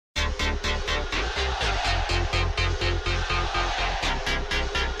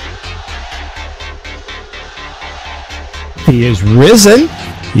He is risen.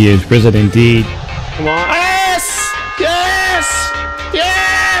 He is risen indeed. Come on. Yes! Yes!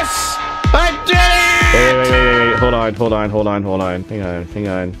 Yes! I did it! Wait. Hold on.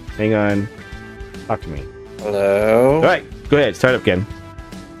 Hang on. Talk to me. Hello? All right, go ahead. Start up again.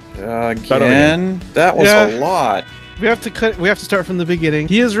 Again? That was a lot. We have to start from the beginning.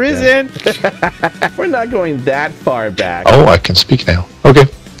 He is risen. Yeah. We're not going that far back. Oh, I can speak now. Okay.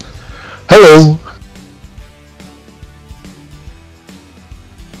 Hello.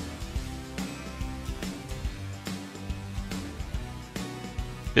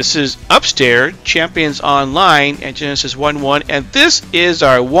 This is Upstairs, Champions Online, and Genesis 1-1, and this is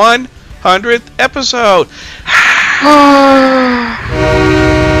our 100th episode.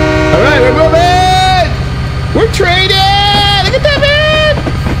 Alright, we're moving! We're trading! Look at that, man!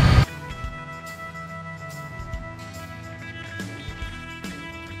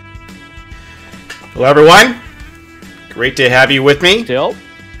 Hello, everyone. Great to have you with me. Still?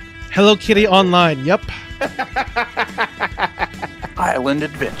 Hello Kitty Online. Yep. Island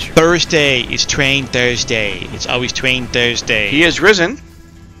Adventure. Thursday is Train Thursday. It's always Train Thursday. He is risen.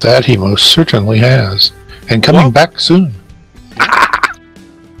 That he most certainly has. And coming back soon.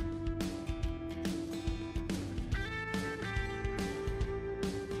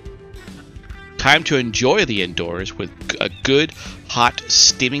 Time to enjoy the indoors with a good, hot,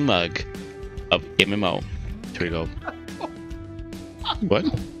 steaming mug of MMO. Here we go. What?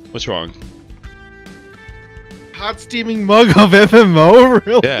 What's wrong? Hot steaming mug of MMO.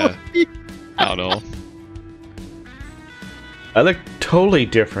 Really? Yeah. I don't know. I look totally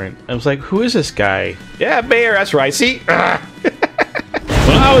different. I was like, who is this guy? Yeah, Bear, that's right. See?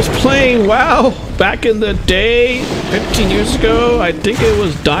 When I was playing WoW back in the day, 15 years ago, I think it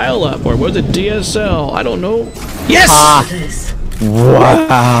was dial-up, or was it DSL? I don't know. Yes!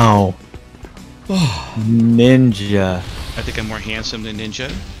 Wow. Ninja. I think I'm more handsome than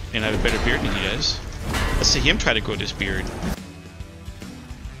Ninja, and I have a better beard than he does. Let's see him try to grow this beard.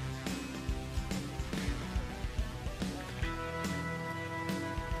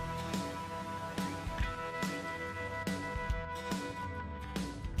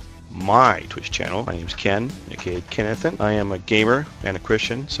 My Twitch channel. My name's Ken, aka Kennethan. I am a gamer and a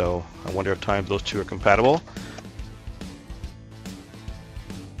Christian, so I wonder if times those two are compatible.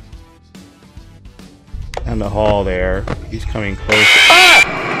 Down the hall there. He's coming close.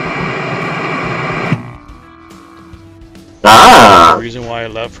 The reason why I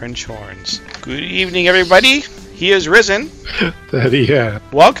love French horns. Good evening, everybody. He is risen. That he had.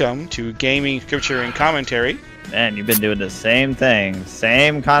 Welcome to Gaming, Scripture, and Commentary. Man, you've been doing the same thing.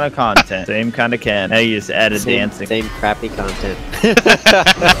 Same kind of content. Same kind of Ken. Now you just added dancing. Same crappy content.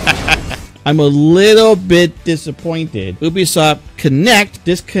 I'm a little bit disappointed. Ubisoft Connect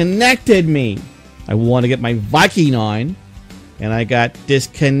disconnected me. I want to get my Viking on, and I got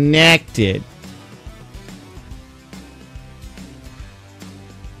disconnected.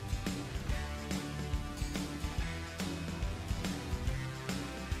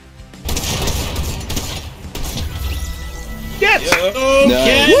 Okay,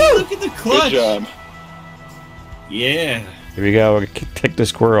 Nice. look at the clutch. Good job. Yeah. Here we go. We're gonna take the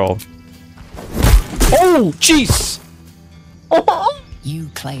squirrel. Oh, jeez! You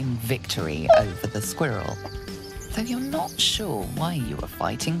claim victory over the squirrel, though you're not sure why you were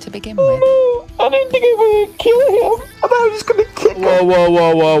fighting to begin with. I didn't think I would kill him. I thought I was just gonna kick him.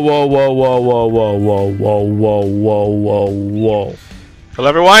 Whoa. Hello,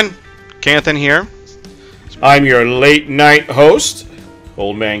 everyone. Kennethan here. I'm your late night host,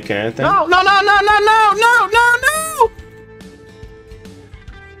 Old Man Kennethan. No.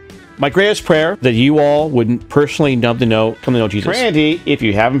 My greatest prayer that you all would personally come to know Jesus. Randy, if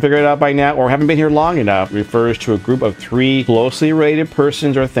you haven't figured it out by now or haven't been here long enough, refers to a group of three closely related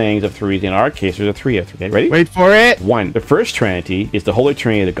persons or things of three. In our case, there's a three of three. Ready? Wait for it. One, the first Trinity is the Holy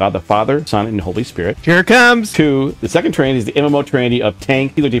Trinity of God the Father, Son, and Holy Spirit. Here it comes. Two, the second Trinity is the MMO Trinity of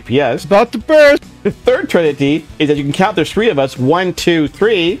tank, healer, DPS. About to burst. The third Trinity is that you can count there's three of us. 1, 2,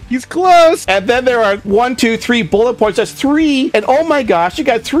 3. He's close. And then there are 1, 2, 3 bullet points. That's 3. And oh my gosh, you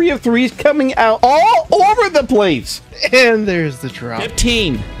got 3 of 3s coming out all over the place. And there's the drop.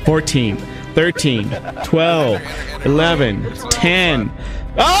 15, 14, 13, 12, 11, 10.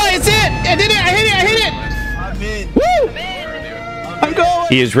 Oh, it's it! I did it! I hit it! I'm in. Woo! I'm going!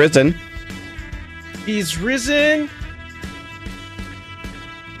 He is risen. He's risen.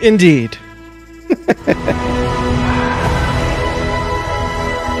 Indeed.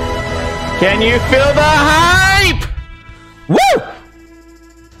 Can you feel the hype? Woo!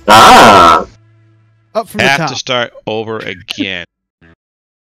 Up from the Have top. to start over again.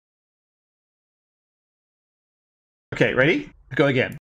 Okay, ready? Go again.